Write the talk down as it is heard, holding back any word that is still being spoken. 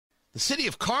The city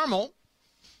of Carmel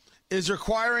is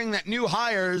requiring that new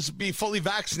hires be fully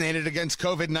vaccinated against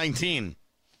COVID-19.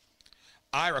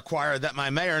 I require that my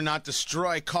mayor not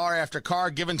destroy car after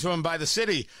car given to him by the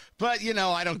city. But,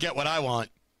 I don't get what I want.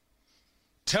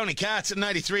 Tony Katz at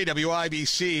 93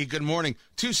 WIBC. Good morning.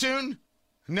 Too soon?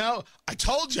 No? I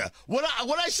told you. What'd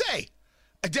I say?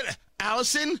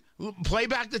 Allison, play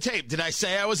back the tape. Did I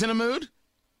say I was in a mood?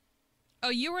 Oh,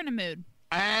 you were in a mood.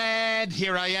 And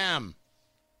here I am.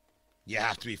 You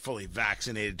have to be fully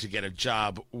vaccinated to get a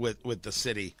job with the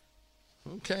city.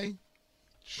 Okay.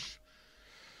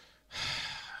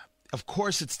 Of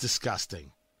course it's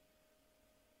disgusting.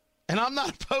 And I'm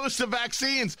not opposed to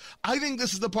vaccines. I think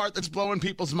this is the part that's blowing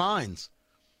people's minds.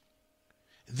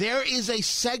 There is a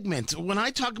segment, when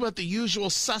I talk about the usual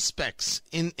suspects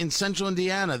in central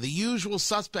Indiana, the usual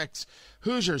suspects,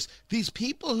 Hoosiers, these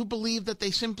people who believe that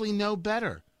they simply know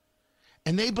better.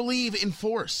 And they believe in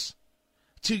force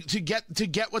to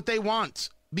get what they want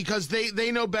because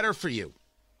they know better for you.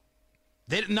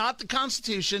 Not the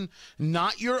Constitution,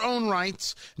 not your own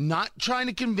rights, not trying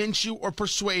to convince you or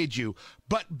persuade you,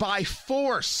 but by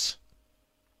force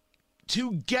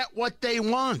to get what they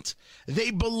want.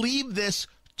 They believe this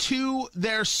to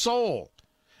their soul,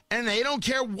 and they don't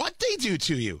care what they do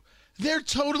to you. They're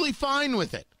totally fine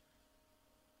with it.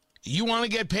 You want to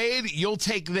get paid? You'll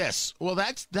take this. Well,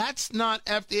 that's not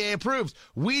FDA approved.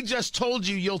 We just told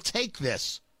you you'll take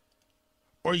this,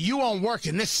 or you won't work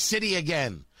in this city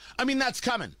again. I mean, that's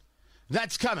coming.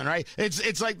 That's coming, right?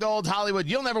 It's like the old Hollywood.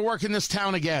 You'll never work in this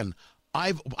town again.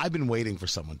 I've been waiting for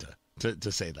someone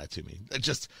to say that to me,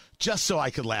 just so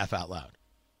I could laugh out loud.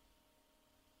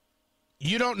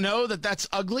 You don't know that that's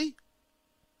ugly?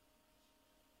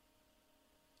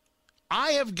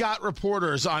 I have got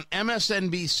reporters on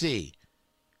MSNBC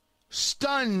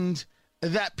stunned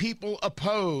that people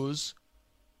oppose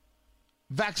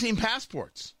vaccine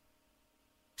passports.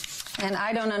 And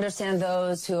I don't understand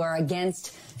those who are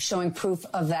against showing proof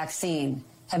of vaccine.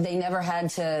 Have they never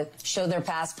had to show their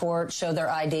passport, show their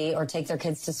ID, or take their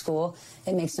kids to school?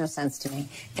 It makes no sense to me.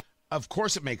 Of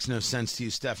course it makes no sense to you,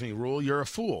 Stephanie Ruhle. You're a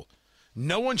fool.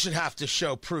 No one should have to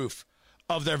show proof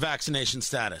of their vaccination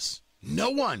status. No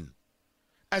one.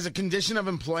 As a condition of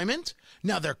employment?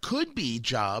 Now, there could be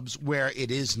jobs where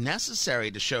it is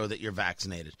necessary to show that you're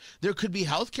vaccinated. There could be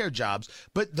healthcare jobs,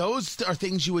 but those are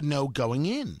things you would know going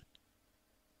in.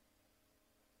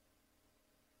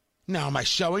 Now, am I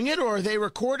showing it or are they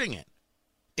recording it?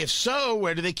 If so,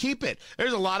 where do they keep it?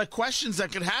 There's a lot of questions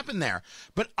that could happen there.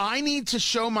 But I need to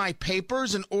show my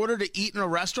papers in order to eat in a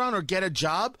restaurant or get a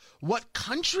job? What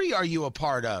country are you a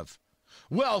part of?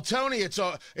 Well, Tony, it's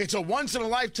a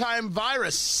once-in-a-lifetime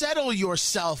virus. Settle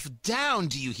yourself down.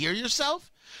 Do you hear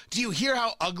yourself? Do you hear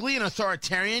how ugly and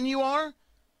authoritarian you are?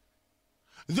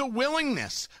 The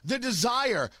willingness, the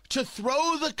desire to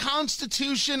throw the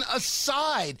Constitution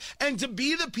aside and to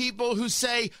be the people who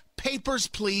say, papers,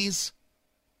 please.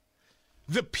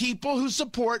 The people who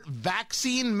support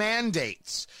vaccine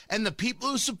mandates and the people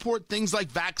who support things like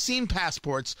vaccine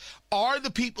passports are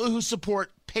the people who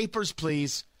support papers,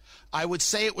 please. I would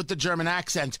say it with the German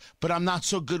accent, but I'm not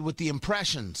so good with the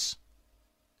impressions.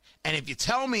 And if you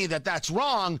tell me that that's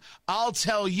wrong, I'll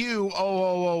tell you,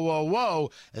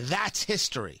 that's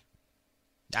history.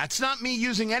 That's not me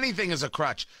using anything as a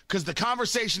crutch, because the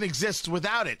conversation exists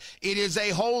without it. It is a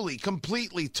wholly,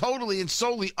 completely, totally, and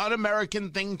solely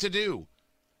un-American thing to do.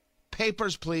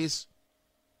 Papers, please.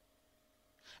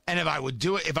 And if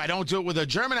I don't do it with a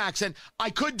German accent,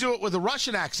 I could do it with a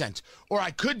Russian accent, or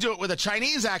I could do it with a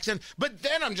Chinese accent, but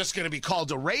then I'm just going to be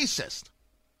called a racist.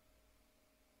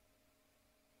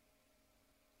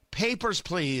 Papers,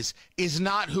 please, is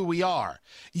not who we are.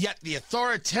 Yet the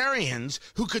authoritarians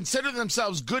who consider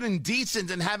themselves good and decent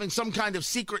and having some kind of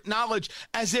secret knowledge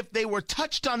as if they were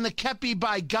touched on the kepi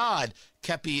by God.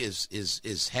 Kepi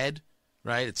is head,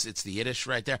 right? It's the Yiddish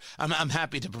right there. I'm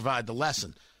happy to provide the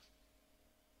lesson.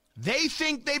 They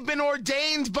think they've been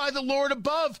ordained by the Lord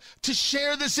above to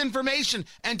share this information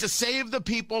and to save the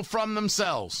people from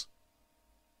themselves.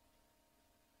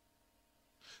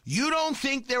 You don't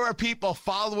think there are people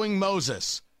following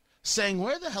Moses saying,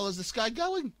 where the hell is this guy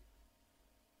going?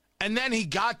 And then he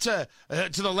got to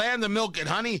the land of milk and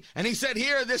honey, and he said,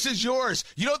 here, this is yours.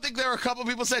 You don't think there are a couple of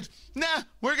people said, nah,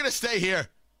 we're going to stay here.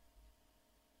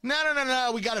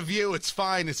 No, we got a view. It's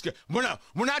fine. It's good. We're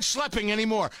not schlepping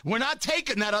anymore. We're not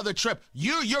taking that other trip.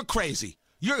 You're crazy.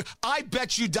 I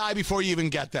bet you die before you even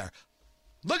get there.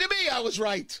 Look at me. I was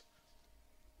right.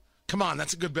 Come on.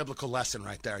 That's a good biblical lesson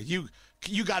right there. You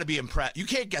got to be impressed. You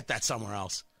can't get that somewhere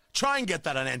else. Try and get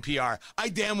that on NPR. I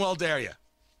damn well dare you.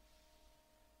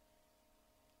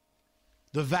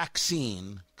 The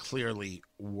vaccine clearly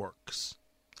works.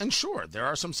 And sure, there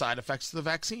are some side effects to the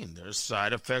vaccine. There's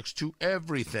side effects to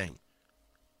everything.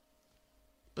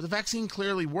 But the vaccine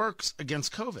clearly works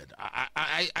against COVID.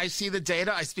 I see the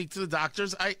data. I speak to the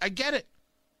doctors. I get it.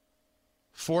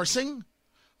 Forcing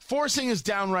is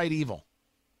downright evil.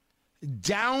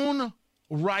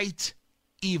 Downright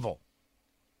evil.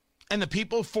 And the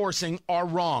people forcing are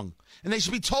wrong. And they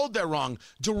should be told they're wrong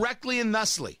directly and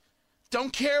thusly.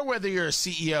 Don't care whether you're a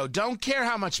CEO. Don't care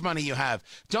how much money you have.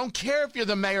 Don't care if you're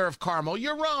the mayor of Carmel.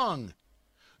 You're wrong.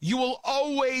 You will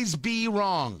always be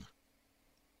wrong.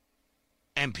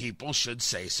 And people should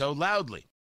say so loudly.